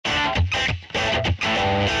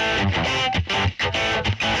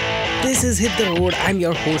This is Hit the Road. I'm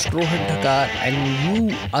your host Rohan Thakar, and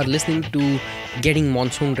you are listening to Getting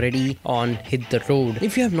Monsoon Ready on Hit the Road.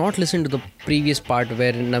 If you have not listened to the previous part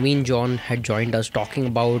where Naveen John had joined us talking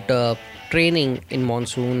about training in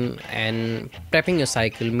monsoon and prepping your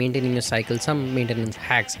cycle, maintaining your cycle, some maintenance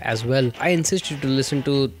hacks as well, I insist you to listen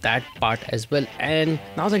to that part as well. And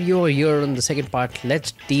now that you're here on the second part,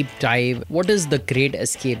 let's deep dive. What is the great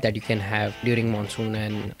escape that you can have during monsoon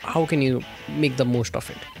and how can you make the most of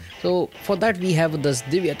it? So for that we have with us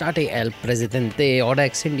Divya Tate, El Presidente,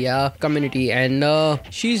 Audax India community, and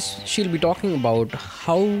she'll be talking about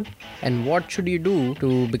how and what should you do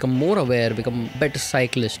to become more aware, become better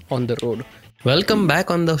cyclist on the road. Welcome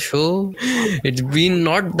back on the show. It's been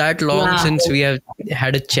not that long since we have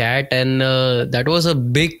had a chat, and that was a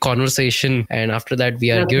big conversation. And after that,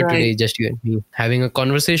 we are here today, just you and me, having a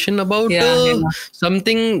conversation about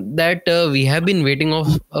something that we have been waiting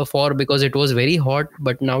for because it was very hot,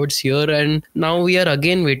 but now it's here, and now we are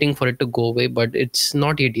again waiting for it to go away, but it's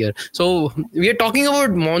not yet here. So we are talking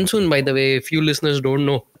about monsoon, by the way, if you listeners don't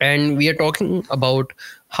know, and we are talking about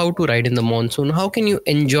how to ride in the monsoon, how can you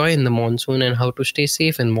enjoy in the monsoon, and how to stay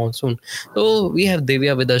safe in monsoon. So we have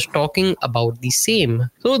Divya with us talking about the same.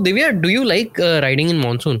 So Divya, do you like riding in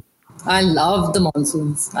monsoon? I love the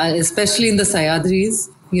monsoons, especially in the Sayadris,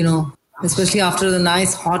 especially after the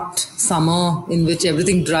nice hot summer in which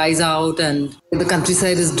everything dries out and the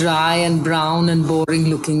countryside is dry and brown and boring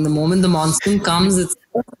looking. The moment the monsoon comes, it's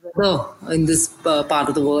weather in this part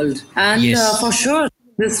of the world. And for sure,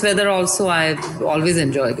 this weather also, I've always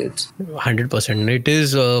enjoyed it. 100%. It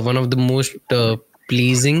is one of the most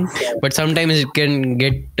pleasing, but sometimes it can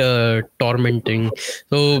get tormenting.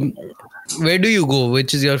 So where do you go?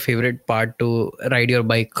 Which is your favorite part to ride your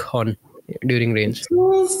bike on during rains?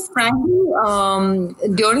 So, frankly,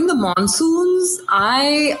 during the monsoons,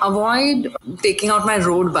 I avoid taking out my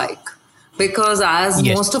road bike. Because as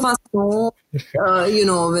most of us know,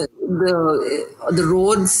 the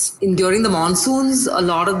roads during the monsoons, a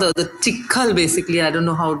lot of the tikkal, basically, I don't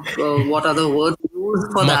know how what other word to use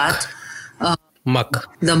for muck. that.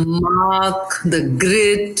 Muck. The muck, the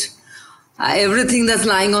grit, everything that's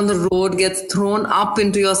lying on the road gets thrown up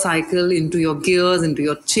into your cycle, into your gears, into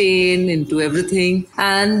your chain, into everything,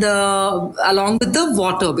 and along with the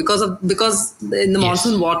water, because in the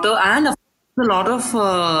monsoon water and a lot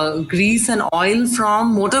of grease and oil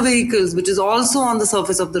from motor vehicles, which is also on the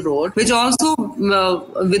surface of the road, which also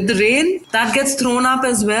with the rain that gets thrown up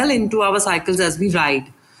as well into our cycles as we ride.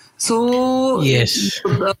 So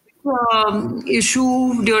the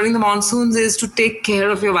issue during the monsoons is to take care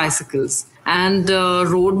of your bicycles, and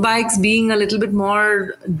road bikes being a little bit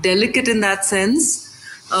more delicate in that sense.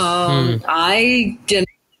 I generally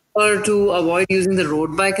to avoid using the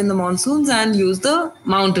road bike in the monsoons and use the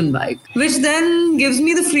mountain bike, which then gives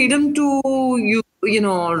me the freedom to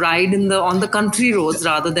ride on the country roads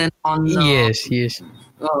rather than on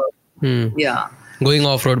going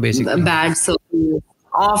off-road basically, bad surface,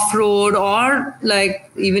 off-road, or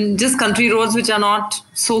like even just country roads which are not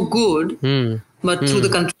so good, but through the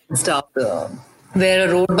country and stuff, where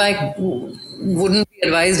a road bike wouldn't be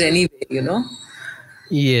advised anyway,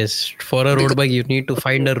 Yes, for a road bike, you need to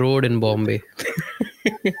find a road in Bombay.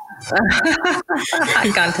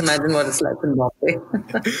 I can't imagine what it's like in Bombay.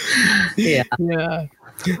 Yeah.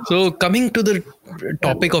 So coming to the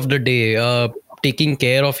topic of the day, taking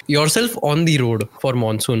care of yourself on the road for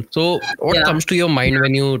monsoon. So what comes to your mind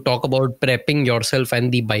when you talk about prepping yourself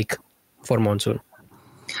and the bike for monsoon?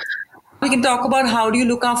 We can talk about how do you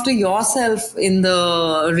look after yourself in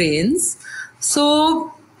the rains.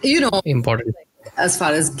 So, important. As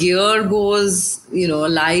far as gear goes,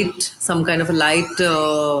 some kind of a light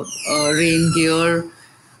rain gear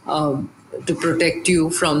to protect you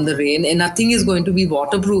from the rain. And nothing is going to be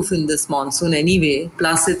waterproof in this monsoon anyway.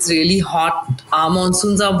 Plus, it's really hot. Our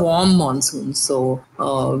monsoons are warm monsoons. So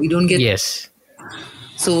we don't get... Yes.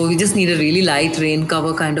 So we just need a really light rain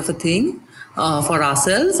cover kind of a thing for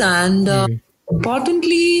ourselves. And...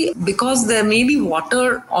 Importantly, because there may be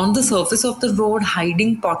water on the surface of the road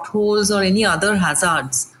hiding potholes or any other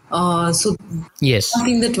hazards. So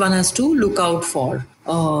something that one has to look out for.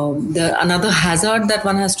 Another hazard that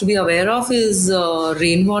one has to be aware of is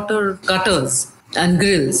rainwater gutters and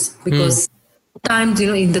grills, because sometimes,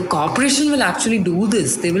 in the corporation will actually do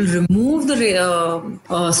this. They will remove the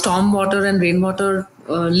stormwater and rainwater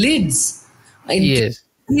lids.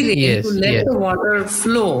 To let the water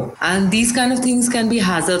flow, and these kind of things can be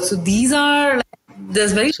hazards. So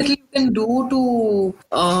there's very little you can do to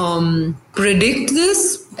predict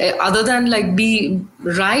this other than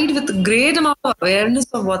ride with a great amount of awareness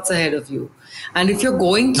of what's ahead of you. And if you're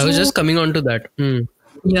going through, I was just coming on to that.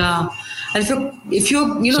 Yeah. And if you're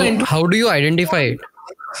So into how do you identify it?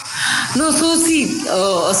 no, so see,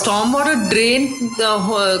 a stormwater drain,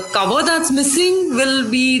 the cover that's missing will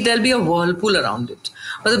be there'll be a whirlpool around it.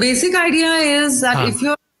 But the basic idea is that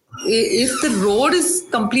Huh. if the road is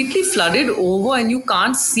completely flooded over and you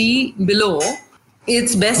can't see below,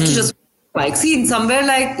 it's best to just bike. See, in somewhere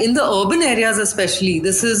like in the urban areas, especially,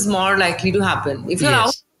 this is more likely to happen. If you're out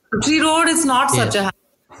Yes. country road, it's not such Yes. a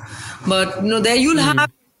but there you'll have Hmm.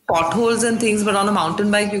 potholes and things, but on a mountain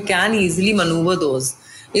bike you can easily maneuver those.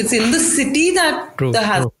 It's in the city that True. there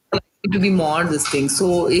has True. to be more this thing.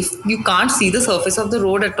 So if you can't see the surface of the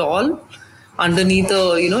road at all underneath a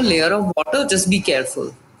layer of water, just be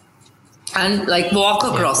careful and like walk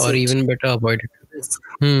Yeah. across Or it. even better, avoid it.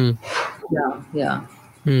 Hmm. Yeah, yeah.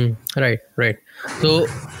 Right, right. So,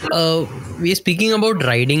 we're speaking about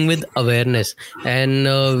riding with awareness, and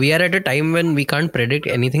we are at a time when we can't predict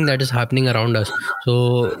anything that is happening around us. So,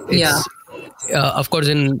 Yeah. it's of course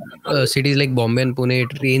in cities like Bombay and Pune,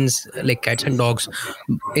 it rains like cats and dogs.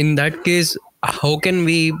 In that case, how can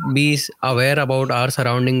we be aware about our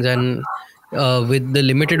surroundings and with the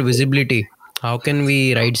limited visibility? How can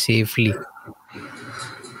we ride safely?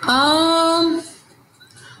 Um.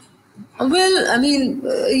 Well, I mean,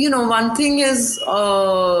 one thing is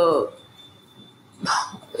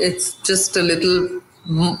it's just a little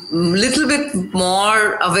bit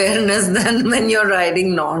more awareness than when you're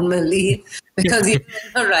riding normally, because when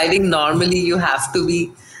you're riding normally you have to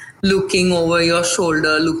be looking over your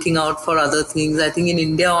shoulder, looking out for other things. I think in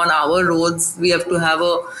India on our roads we have to have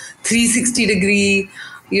a 360-degree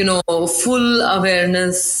full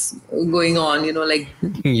awareness going on, like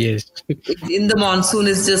Yes. in the monsoon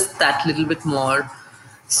is just that little bit more.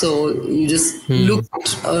 So you just look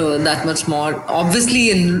that much more.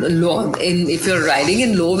 Obviously, if you're riding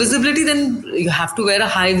in low visibility, then you have to wear a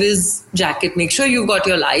high vis jacket. Make sure you've got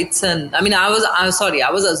your lights. And I mean, I was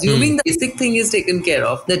assuming the basic thing is taken care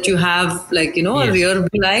of. That you have like a Yes. rear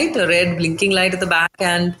light, a red blinking light at the back,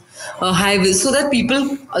 and high vis, so that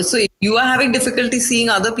so if you are having difficulty seeing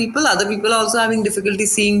other people are also having difficulty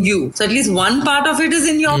seeing you, so at least one part of it is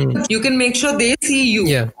in your you can make sure they see you,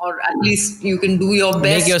 Yeah. or at least you can do your Make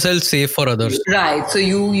best. yourself safe for others. Right, so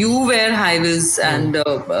you wear high vis and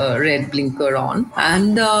red blinker on,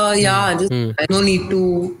 and just no need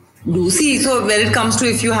to do. See, so when it comes to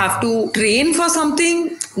if you have to train for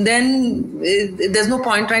something, then there's no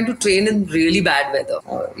point trying to train in really bad weather,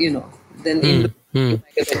 then indoor Hmm. you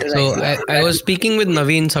might get better So idea. I was speaking with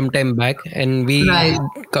Naveen some time back, and Right.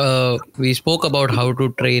 we spoke about how to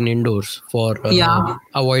train indoors for Yeah.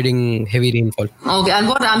 avoiding heavy rainfall. Okay,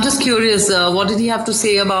 and I'm just curious, what did he have to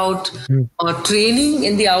say about training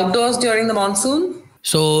in the outdoors during the monsoon?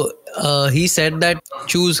 So he said that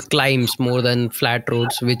choose climbs more than flat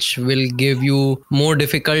roads, which will give you more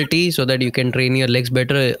difficulty, so that you can train your legs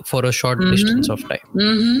better for a short distance of time.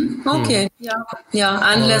 Mm-hmm. Okay. Yeah,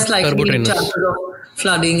 and less Turbo likely trainers. chances of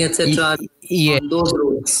flooding, etc. Yes, on those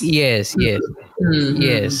roads. yes, yes,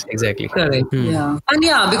 yes, exactly. Correct. Yeah.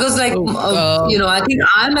 And because like, I think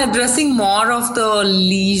I'm addressing more of the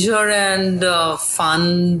leisure and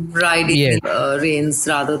fun riding Yes. reins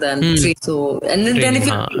rather than train. So, and then if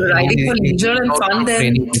Training, you're riding for leisure and fun, then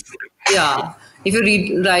training. yeah. If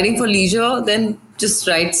you're riding for leisure, then just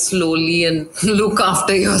ride slowly and look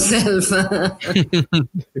after yourself.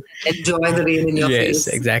 Enjoy the rain in your Yes, face.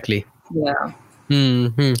 exactly. Yeah.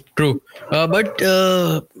 True. But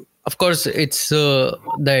of course, it's the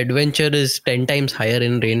adventure is 10 times higher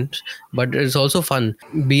in rains, but it's also fun.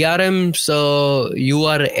 BRMs, you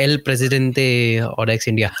are El Presidente Odex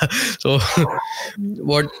India. So,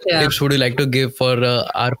 what Yeah. tips would you like to give for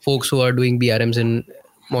our folks who are doing BRMs in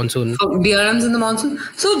monsoon? For BRMs in the monsoon.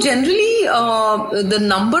 So generally, the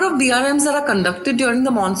number of BRMs that are conducted during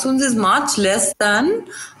the monsoons is much less than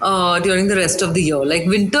during the rest of the year. Like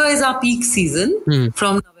winter is our peak season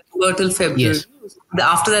from November till February. Yes.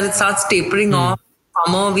 After that, it starts tapering off.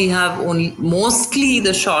 Summer, we have only mostly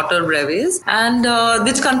the shorter brevets, and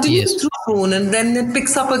which continues Yes. through June, and then it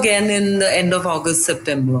picks up again in the end of August,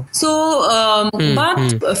 September. So,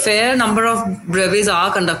 but a fair number of brevets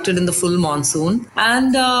are conducted in the full monsoon,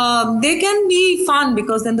 and they can be fun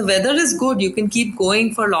because then the weather is good. You can keep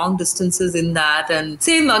going for long distances in that, and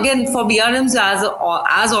same again for BRMs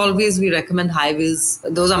as always, we recommend high vis.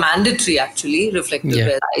 Those are mandatory actually, reflective Yeah.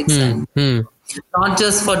 red lights and not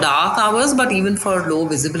just for dark hours, but even for low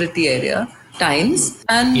visibility area times.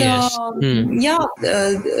 And Yes.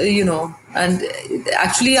 and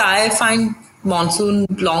actually, I find monsoon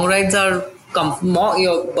long rides are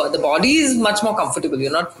the body is much more comfortable.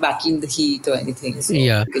 You're not battling the heat or anything. So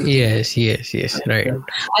Yeah. you can Yes. Right.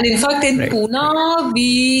 And in fact, in Pune,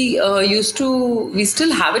 we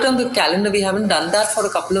still have it on the calendar. We haven't done that for a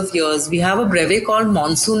couple of years. We have a breve called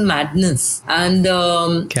Monsoon Madness. And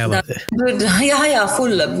क्या बात है? yeah,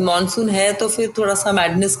 full. Monsoon है तो फिर थोड़ा सा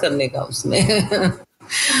madness करने का उसमें.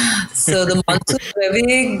 So the monsoon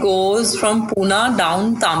breve goes from Pune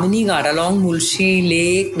down Tamini Ghat, along Mulshi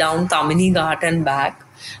Lake, down Tamini Ghat and back.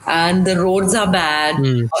 And the roads are bad.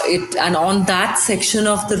 And on that section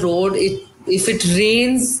of the road, if it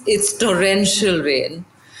rains, it's torrential rain.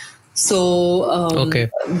 So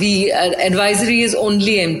the advisory is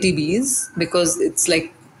only MTBs, because it's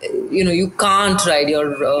like, you can't ride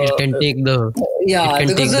your. It can take the.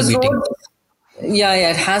 Because this road. Yeah,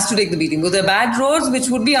 it has to take the beating. Because there are bad roads which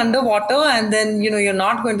would be underwater, and then you're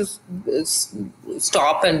not going to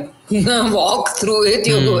stop and walk through it.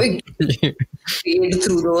 You're going to wade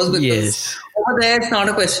through those, because over there it's not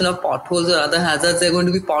a question of potholes or other hazards. There are going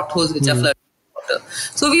to be potholes which are flooded.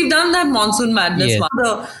 So we've done that Monsoon Madness.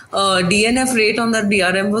 The DNF rate on that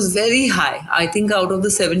BRM was very high. I think out of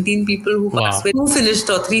the 17 people who participated, 2 finished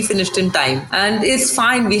or 3 finished in time. And it's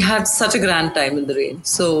fine. We had such a grand time in the rain.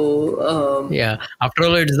 So after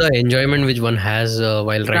all, it's the enjoyment which one has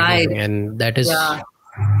while riding, and that is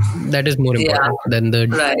more important than the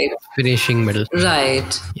finishing medal.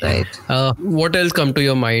 Right. What else come to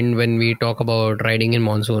your mind when we talk about riding in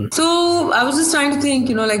monsoon? So I was just trying to think,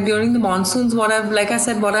 like during the monsoons, what I've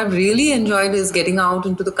really enjoyed is getting out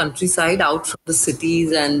into the countryside, out from the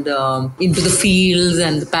cities, and into the fields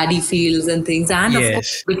and the paddy fields and things. And of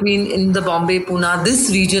course, in the Bombay, Pune,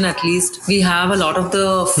 this region at least, we have a lot of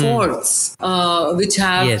the forts, which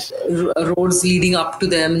have roads leading up to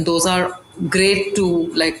them. Those are great to,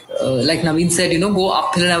 like Naveen said, go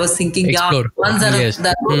uphill. And I was thinking, explore. Ones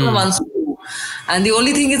that those are ones to do. And the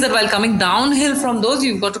only thing is that while coming downhill from those,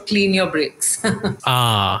 you've got to clean your brakes.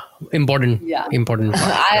 Important. Important.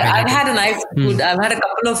 I've had a nice food. I've had a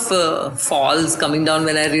couple of falls coming down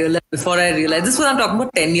before I realized. This was, I'm talking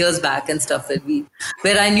about 10 years back and stuff,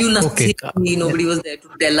 where I knew nothing. Nobody was there to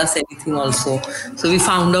tell us anything also. So we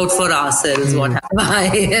found out for ourselves what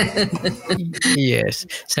happened. Yes.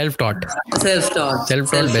 Self-taught. Self-taught.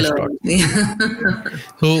 Best taught.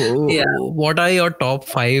 So what are your top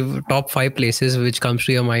five places which comes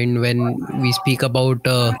to your mind when we speak about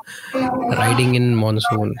riding in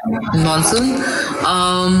monsoon?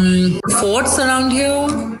 Forts around here.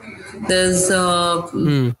 There's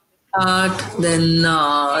then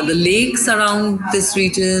the lakes around this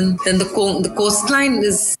region. Then the coastline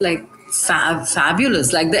is like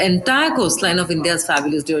fabulous. Like the entire coastline of India is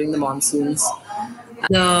fabulous during the monsoons.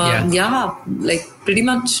 Like pretty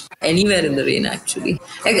much anywhere in the rain actually.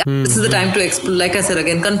 This is the time to explore. Like I said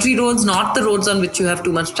again, country roads, not the roads on which you have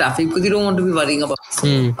too much traffic, because you don't want to be worrying about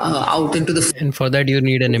out into the. And for that you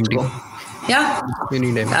need an MT. Yeah, you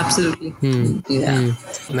need MT. Absolutely.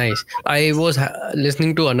 Nice. I was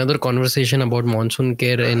listening to another conversation about monsoon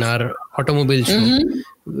care in our automobile show,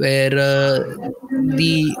 where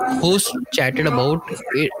the host chatted about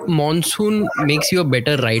monsoon makes you a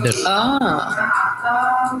better rider.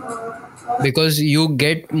 Because you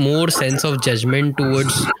get more sense of judgment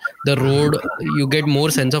towards the road, you get more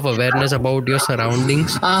sense of awareness about your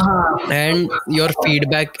surroundings and your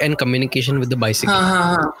feedback and communication with the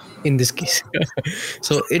bicycle in this case.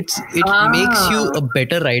 So it makes you a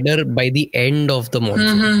better rider by the end of the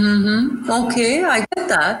monsoon. Okay, I get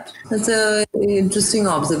that. That's an interesting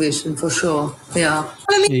observation for sure. Yeah.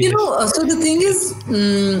 I mean, so the thing is,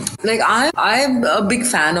 I'm a big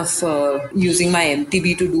fan of using my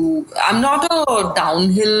MTB to do. I'm not a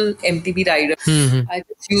downhill MTB rider. I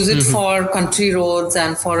just use it for country roads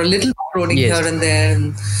and for a little off-roading here and there.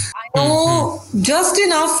 And I know just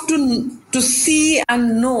enough to see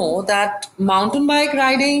and know that mountain bike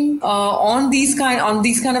riding on these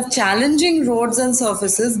kind of challenging roads and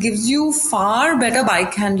surfaces gives you far better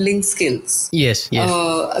bike handling skills. Yes.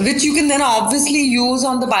 Which you can then obviously use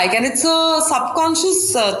on the bike, and it's a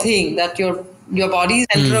subconscious thing that your body's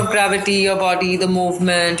center of gravity, your body, the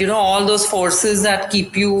movement, all those forces that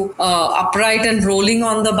keep you upright and rolling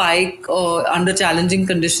on the bike under challenging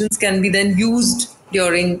conditions can be then used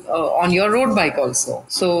during on your road bike also.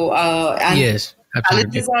 So yes,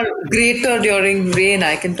 absolutely. Challenges are greater during rain.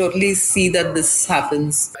 I can totally see that this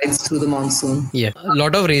happens right through the monsoon. Yeah, a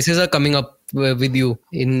lot of races are coming up with you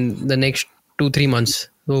in the next 2-3 months.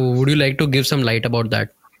 So would you like to give some light about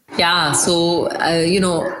that? Yeah, so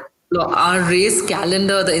our race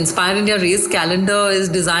calendar, the Inspire India race calendar, is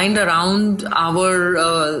designed around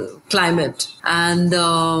our climate. And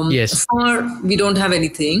Yes. summer, we don't have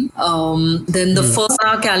anything. Then the first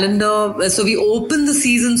our calendar, so we open the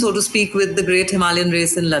season, so to speak, with the Great Himalayan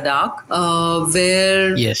Race in Ladakh,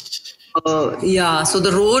 where Yes. so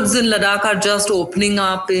the roads in Ladakh are just opening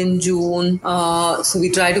up in June. So we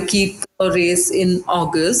try to keep the race in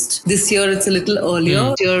August. This year it's a little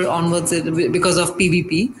earlier. This year onwards because of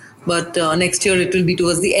PVP. But next year it will be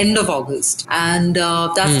towards the end of August. And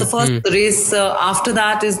that's the first race. After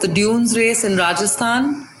that is the Dunes race in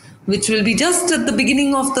Rajasthan, which will be just at the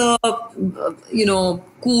beginning of the,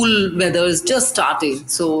 cool weather is just starting.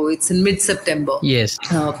 So it's in mid-September. Yes.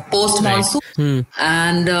 Post-monsoon. Right.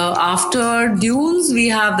 And after Dunes, we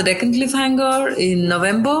have the Deccan Cliffhanger in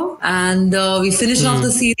November. And we finish off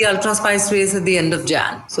the Ultra Spice race at the end of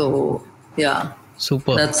Jan. So, yeah.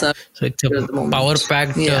 Super. That's so it's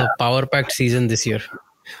a power-packed season this year.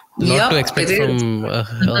 A lot to expect from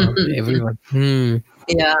everyone.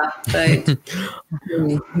 Yeah, right.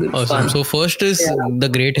 Awesome. So first is the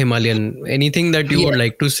Great Himalayan. Anything that you would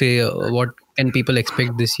like to say? What can people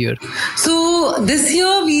expect this year? So this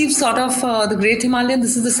year we've sort of the Great Himalayan.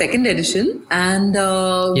 This is the second edition, and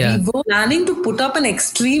we were planning to put up an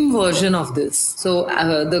extreme version of this. So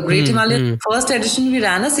the Great Himalayan first edition, we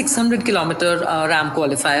ran a 600-kilometer RAM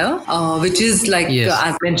qualifier, which is like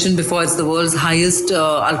I've mentioned before, it's the world's highest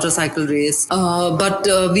ultra cycle race. But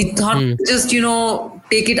we thought just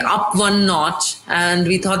take it up one notch, and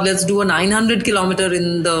we thought let's do a 900-kilometer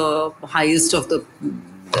in the highest of the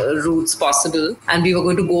routes possible, and we were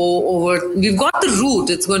going to go over, we've got the route,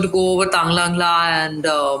 it's going to go over Tanglangla, and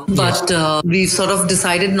but we've sort of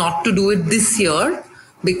decided not to do it this year,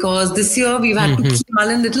 because this year we've had to keep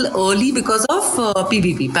Himalayan a little early because of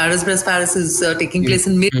PVP. Paris-Brest Paris is taking place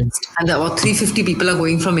in mid-August, and about 350 people are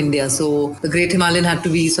going from India. So the Great Himalayan had to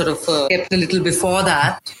be sort of kept a little before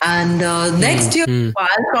that. And next year,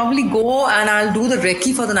 I'll probably go and I'll do the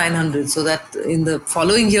recce for the 900, so that in the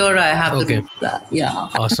following year I have to do that. Yeah.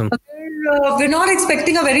 Awesome. We're not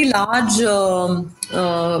expecting a very large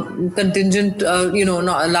contingent,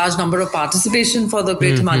 not a large number of participation for the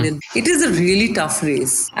Great Himalayan. It is a really tough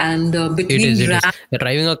race, and between it is.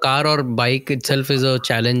 Driving a car or bike itself is a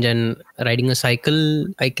challenge, and riding a cycle,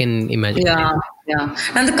 I can imagine. Yeah,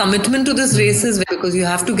 and the commitment to this race is because you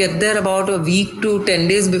have to get there about a week to 10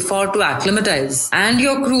 days before to acclimatize, and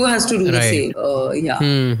your crew has to do the same.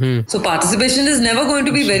 So participation is never going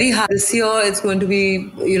to be very high. This year it's going to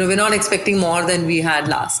be, we're not expecting more than we had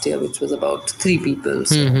last year, which was about 3 people.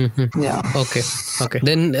 So, yeah. Okay.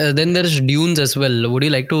 Then there's Dunes as well. Would you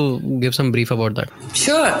like to give some brief about that?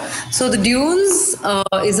 Sure. So the Dunes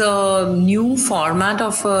is a new format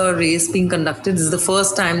of a race being conducted. This is the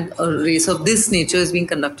first time a race of this nature is being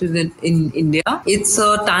conducted in India. It's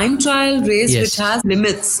a time trial race which has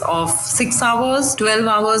limits of 6 hours, 12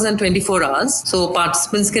 hours and 24 hours. So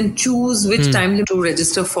participants can choose which time limit to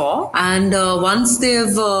register for. And once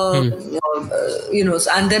they've, and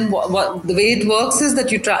then the way it works is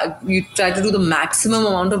that you try to do the maximum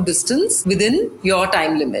amount of distance within your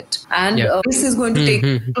time limit. And this is going to take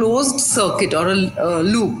a closed circuit or a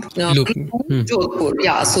loop. Jodhpur.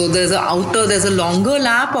 Yeah, so there's a longer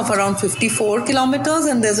lap of around 54 kilometers,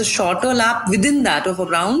 and there's a shorter lap within that of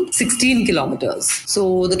around 16 kilometers.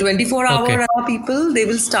 So the 24-hour people, they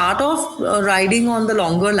will start off riding on the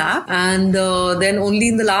longer lap, and then only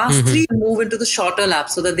in the last 3 move into the shorter lap,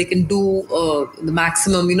 so that they can do the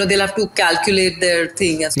maximum. They'll have to calculate their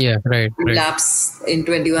thing as laps in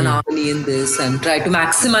 21 hours in this, and try to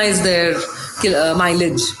maximize their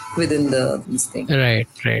mileage within this thing. Right.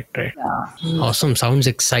 Yeah. Awesome. Sounds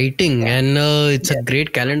exciting. And it's a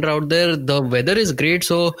great calendar out there. The weather is great.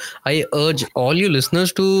 So I urge all you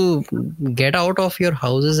listeners to get out of your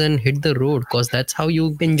houses and hit the road, because that's how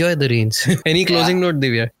you enjoy the rains. Any closing note,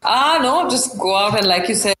 Divya? No, just go out and, like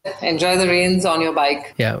you said, enjoy the rains on your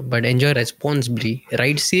bike. Yeah, but enjoy responsibly,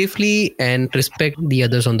 ride safely, and respect the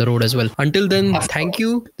others on the road as well. Until then, thank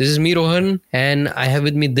you. This is me, Rohan, and I have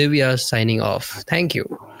with me Divya signing off. Thank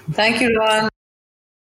you. Thank you, Rohan.